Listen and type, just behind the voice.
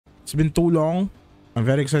It's been too long. I'm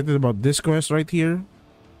very excited about this quest right here.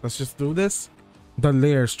 Let's just do this. The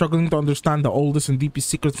Lair. Struggling to understand the oldest and deepest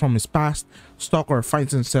secrets from his past, Stalker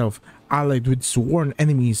finds himself allied with sworn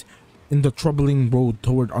enemies in the troubling road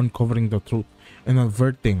toward uncovering the truth and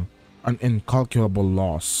averting an incalculable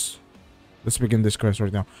loss. Let's begin this quest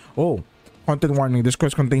right now. Oh, content warning. This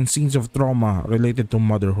quest contains scenes of trauma related to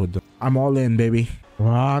motherhood. I'm all in, baby.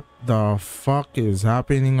 What the fuck is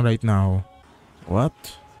happening right now?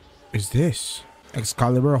 What is this?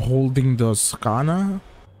 Excalibur holding the Skana?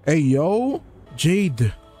 Hey, yo!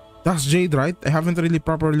 Jade. That's Jade, right? I haven't really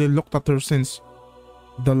properly looked at her since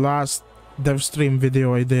the last dev stream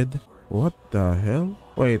video I did. What the hell?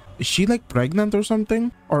 Wait, is she like pregnant or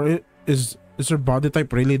something? Or is her body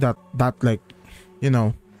type really that like, you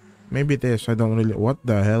know, maybe it is. I don't really. What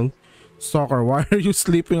the hell? Stalker, why are you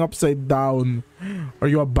sleeping upside down? Are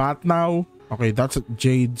you a bat now? Okay, that's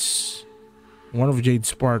Jade's. One of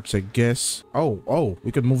Jade's parts, I guess. Oh,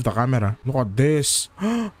 we could move the camera. Look at this.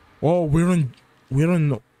 Oh, we're on.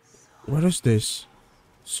 Where is this?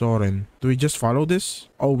 Soren. Do we just follow this?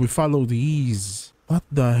 Oh, we follow these. What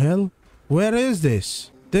the hell? Where is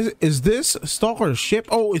this? Is this Stalker's ship?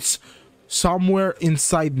 Oh, it's somewhere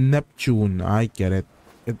inside Neptune. I get it.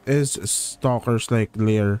 It is Stalker's like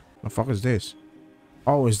lair. The fuck is this?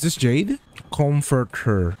 Oh, is this Jade? Comfort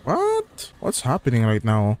her. What? What's happening right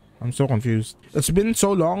now? I'm so confused. It's been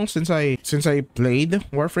so long since I played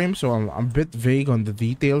Warframe, so I'm a bit vague on the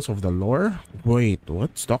details of the lore. Wait,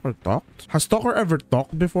 what? Stalker talked? Has Stalker ever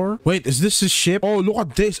talked before? Wait, is this his ship? Oh, look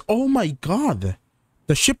at this. Oh my god.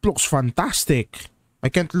 The ship looks fantastic. I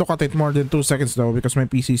can't look at it more than 2 seconds though because my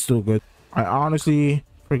PC is too good. I honestly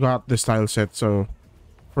forgot the style set, so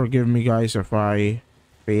forgive me guys if I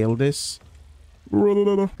fail this.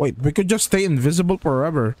 Wait, we could just stay invisible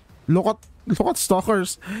forever. Look at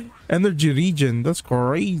Stalker's energy regen. That's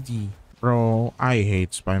crazy. Bro, I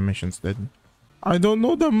hate spy missions then. I don't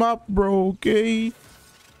know the map, bro, okay?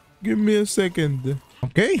 Give me a second.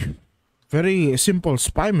 Okay. Very simple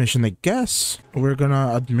spy mission, I guess. We're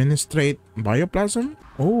gonna administrate bioplasm.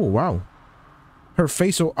 Oh, wow. Her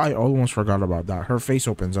face, oh, I almost forgot about that. Her face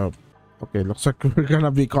opens up. Okay, looks like we're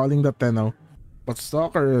gonna be calling the Tenno. But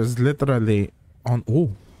Stalker is literally on...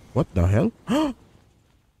 Oh, what the hell?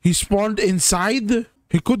 He spawned inside?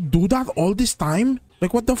 He could do that all this time?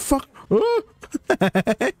 Like, what the fuck?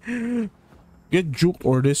 Get juked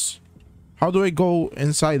or this. How do I go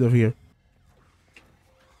inside of here?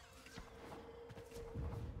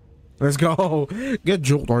 Let's go. Get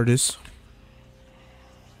juked or this.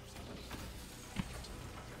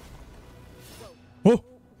 Oh.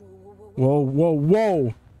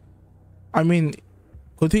 Whoa. I mean,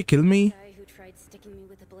 could he kill me? Who tried sticking me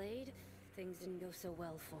with a blade? Things didn't go so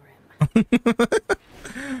well for him.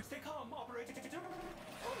 Stay calm, operator.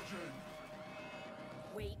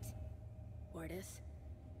 Wait, Ordis.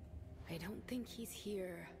 I don't think he's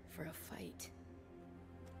here for a fight.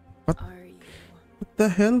 What? Are you? What the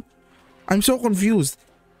hell? I'm so confused.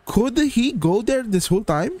 Could he go there this whole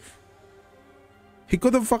time? He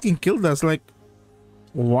could have fucking killed us like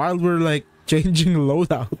while we're like changing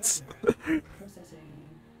loadouts. Processing.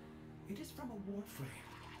 It is from a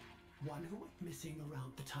Warframe. One who went missing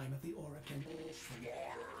around the time of the Oracle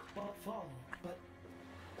fall, but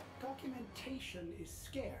documentation is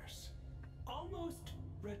scarce. Almost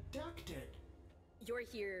redacted. You're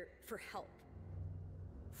here for help.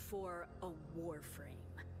 For a Warframe.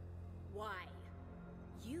 Why?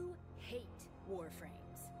 You hate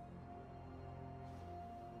Warframes.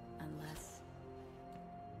 Unless...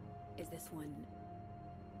 Is this one...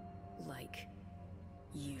 like...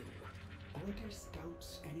 you? Orders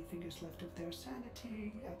doubts anything is left of their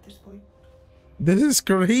sanity at this point. This is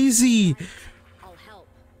crazy. I'll help.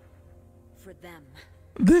 For them.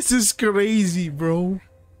 This is crazy, bro.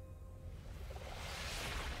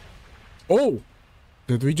 Oh!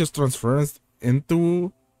 Did we just transfer us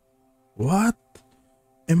into... What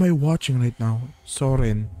am I watching right now?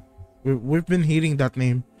 Soren. We've been hearing that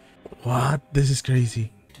name. What? This is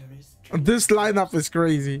crazy. This lineup is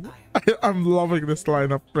crazy. I'm loving this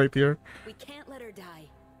lineup right here. We can't let her die.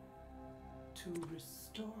 To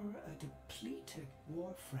restore a depleted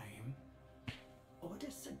Warframe,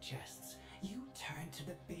 Orders suggests you turn to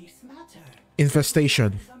the base matter.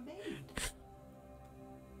 Infestation.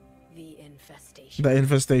 The infestation. The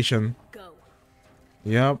infestation. Go.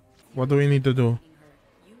 Yep. What do we need to do?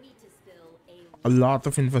 You need to spill A lot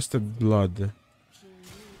of infested blood.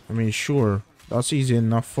 I mean, sure. That's easy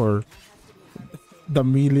enough for the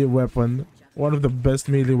melee weapon. One of the best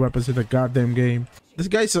melee weapons in the goddamn game. This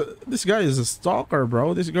guy is a stalker,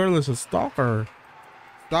 bro. This girl is a stalker.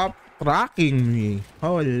 Stop tracking me.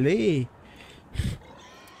 Holy.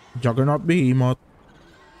 Juggernaut Behemoth.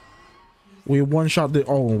 We one-shot the...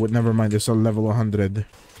 Oh, never mind. It's a level 100.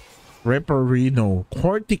 Reparino.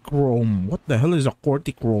 Cortichrome. What the hell is a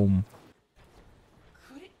cortichrome?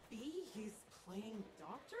 Could it be he's playing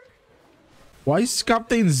doctor? Why is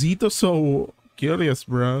Captain Zito so curious,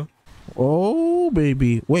 bro? Oh,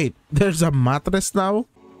 baby. Wait, there's a mattress now?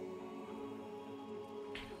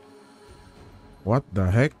 What the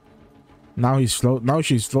heck? Now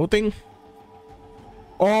she's floating?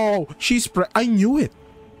 Oh, I knew it.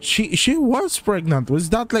 She was pregnant. Was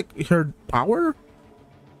that like her power?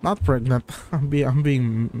 Not pregnant. I'm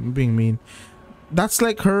being mean. That's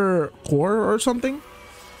like her core or something?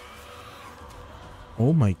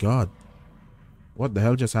 Oh my god. What the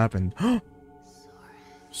hell just happened?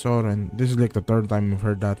 Soren. This is like the third time we've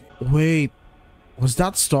heard that. Wait. Was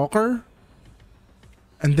that Stalker?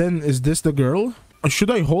 And then is this the girl?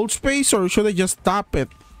 Should I hold space or should I just tap it?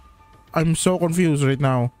 I'm so confused right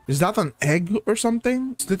now. Is that an egg or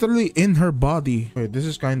something? It's literally in her body. Wait, this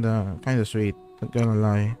is kinda sweet. Not gonna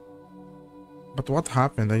lie. But what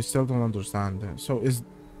happened? I still don't understand. So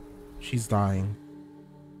she's dying?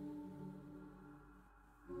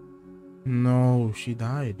 No, she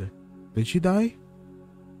died. Did she die?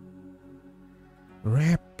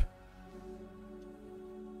 Rip.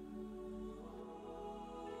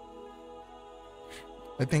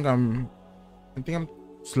 I think I'm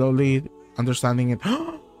slowly understanding it.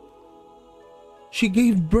 She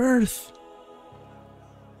gave birth.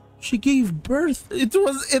 She gave birth.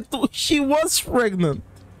 She was pregnant.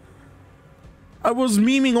 I was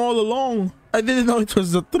memeing all along. I didn't know it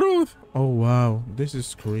was the truth. Oh wow, this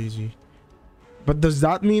is crazy. But does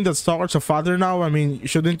that mean that Stalker's a father now? I mean,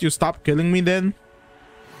 shouldn't you stop killing me then?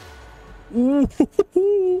 Ooh.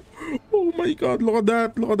 Oh my god, look at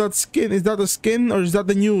that. Look at that skin. Is that a skin or is that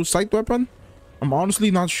the new sight weapon? I'm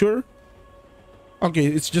honestly not sure. Okay,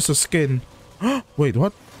 it's just a skin. Wait,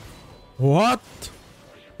 what? What?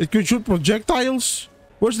 It could shoot projectiles?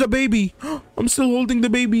 Where's the baby? I'm still holding the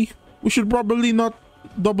baby. We should probably not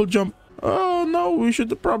double jump. Oh no, we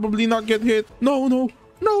should probably not get hit. No,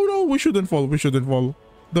 we shouldn't fall.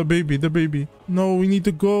 The baby. No, we need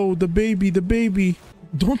to go. The baby.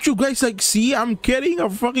 Don't you guys like see I'm carrying a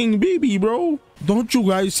fucking baby, bro? Don't you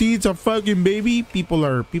guys see it's a fucking baby? People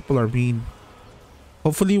are mean.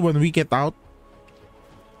 Hopefully when we get out,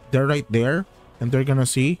 they're right there and they're gonna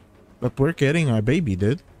see that we're carrying a baby,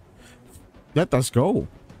 dude. Let us go.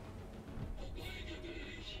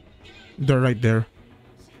 They're right there.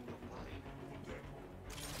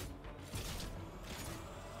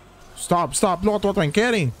 Stop. Look at what I'm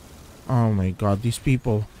carrying. Oh my god, these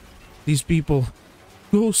people.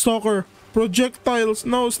 Go, Stalker. Projectiles.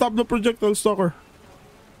 No, stop the projectile, Stalker.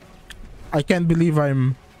 I can't believe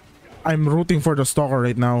I'm rooting for the Stalker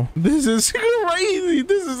right now. This is crazy.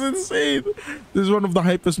 This is insane. This is one of the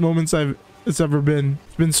hypest moments it's ever been.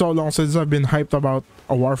 It's been so long since I've been hyped about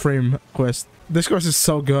a Warframe quest. This quest is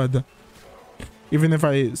so good. Even if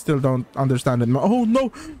I still don't understand it. Oh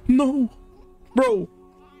no. Bro.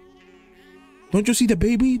 Don't you see the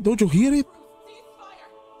baby? Don't you hear it?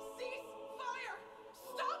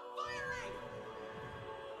 Stop firing!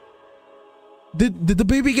 Did the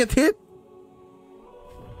baby get hit?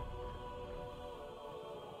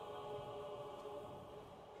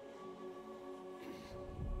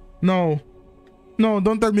 No,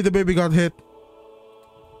 don't tell me the baby got hit.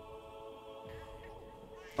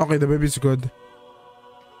 Okay, the baby's good.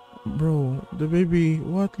 Bro, the baby,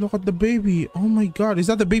 what? Look at the baby. Oh my god, is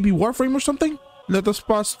that the baby Warframe or something? Let us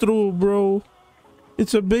pass through, bro.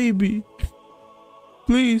 It's a baby.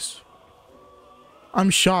 Please.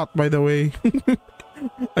 I'm shot, by the way.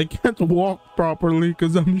 I can't walk properly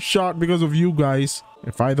because I'm shot because of you guys.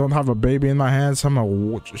 If I don't have a baby in my hands, I'm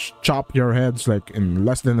gonna chop your heads like in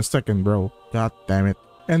less than a second, bro. God damn it.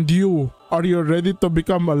 And you, are you ready to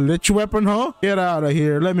become a lich weapon, huh? Get out of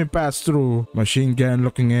here. Let me pass through. Machine gun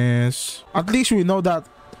looking ass. At least we know that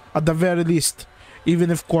at the very least, even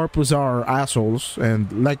if corpus are assholes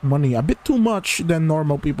and like money a bit too much than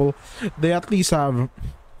normal people, they at least have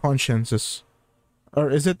consciences. Or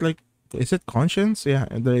is it conscience? Yeah,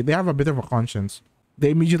 they have a bit of a conscience.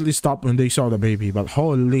 They immediately stopped when they saw the baby, but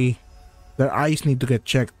holy, their eyes need to get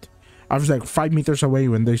checked. I was like 5 meters away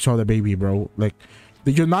when they saw the baby, bro. Like,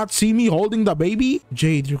 did you not see me holding the baby?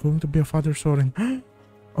 Jade, you're going to be a father, Soren.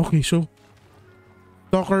 Okay, so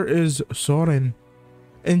Stalker is Soren.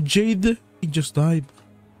 And Jade, he just died.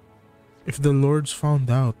 If the lords found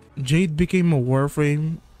out, Jade became a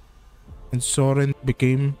Warframe and Soren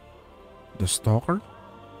became the Stalker.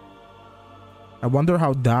 I wonder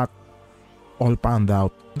how that all panned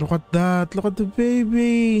out. Look at that. Look at the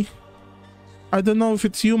baby. I don't know if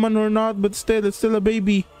it's human or not, but still, it's still a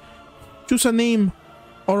baby. Choose a name.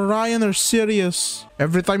 Orion or Sirius.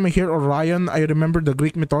 Every time I hear Orion, I remember the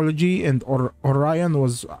Greek mythology, and Orion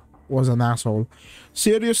was an asshole.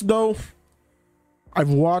 Sirius though,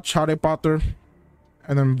 I've watched Harry Potter,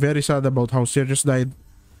 and I'm very sad about how Sirius died.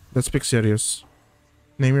 Let's pick Sirius.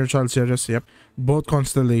 Name your child Sirius. Yep. Both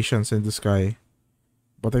constellations in the sky.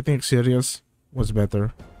 But I think Sirius was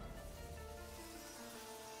better.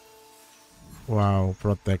 Wow,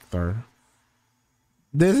 Protector.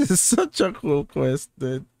 This is such a cool quest,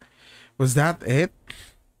 dude. Was that it?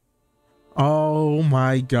 Oh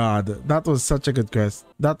my god. That was such a good quest.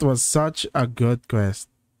 That was such a good quest.